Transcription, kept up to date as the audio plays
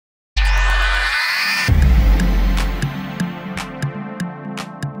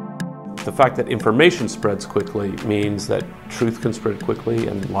The fact that information spreads quickly means that truth can spread quickly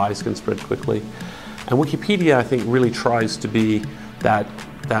and lies can spread quickly. And Wikipedia, I think, really tries to be that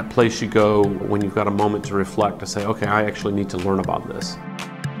place you go when you've got a moment to reflect, to say, okay, I actually need to learn about this.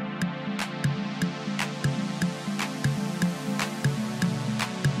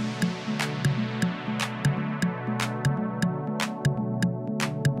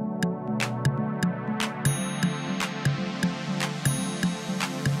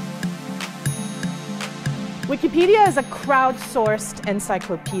 Wikipedia is a crowdsourced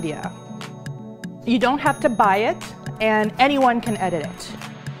encyclopedia. You don't have to buy it, and anyone can edit it.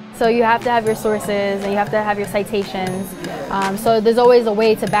 So you have to have your sources, and you have to have your citations. So there's always a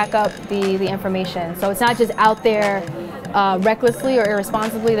way to back up the information. So it's not just out there recklessly or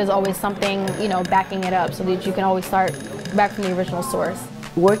irresponsibly. There's always something, backing it up, so that you can always start back from the original source.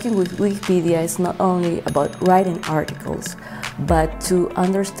 Working with Wikipedia is not only about writing articles, but to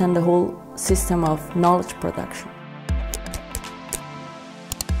understand the whole system of knowledge production.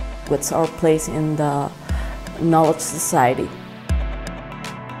 What's our place in the knowledge society?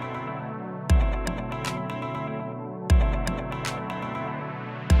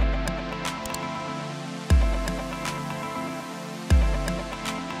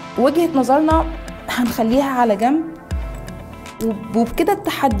 وجهة نظرنا هنخليها على جنب، وبكده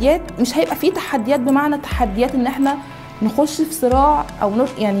التحديات مش هيبقى فيه تحديات بمعنى تحديات ان احنا نخش في صراع او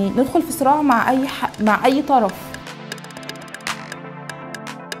ندخل في صراع مع اي طرف.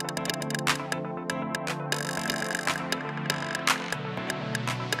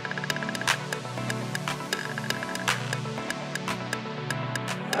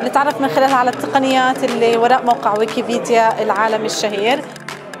 نتعرف من خلالها على التقنيات اللي وراء موقع ويكيبيديا العالمي الشهير.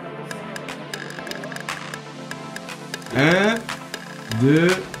 1, 2,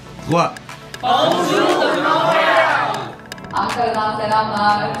 3. Bonjour de Montréal. Arkadan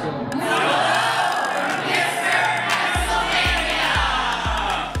selamlar.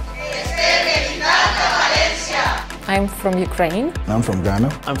 I'm from Ukraine. I'm from Ghana.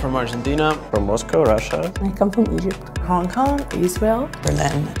 I'm from Argentina. From Moscow, Russia. I come from Egypt. Hong Kong, Israel,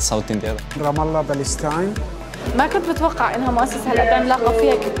 Berlin, South India. Ramallah, Palestine. ما كنت بتوقع انها مؤسسه هالقد عملاقه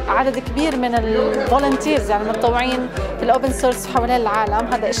فيها عدد كبير من الفولنتيرز، يعني المتطوعين في الاوبن سورس حوالين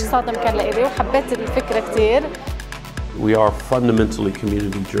العالم. هذا شيء صادم كان لإلي وحبيت الفكره كثير. We are fundamentally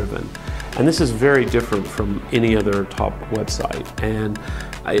community driven, and this is very different from any other top website, and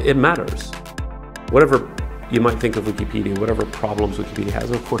it matters. Whatever you might think of Wikipedia, whatever problems Wikipedia has,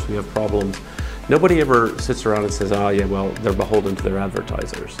 and of course we have problems, nobody ever sits around and says, oh yeah, well, they're beholden to their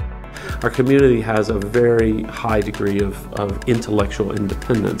advertisers. Our community has a very high degree of intellectual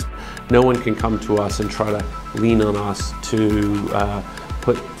independence. No one can come to us and try to lean on us to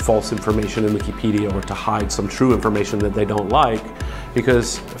put false information in Wikipedia or to hide some true information that they don't like,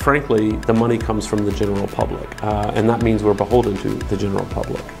 because frankly, the money comes from the general public, and that means we're beholden to the general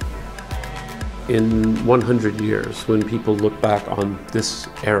public. In 100 years, when people look back on this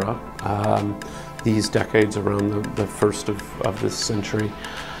era, these decades around the first of this century,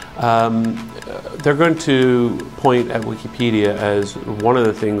 they're going to point at Wikipedia as one of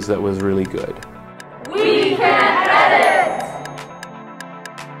the things that was really good.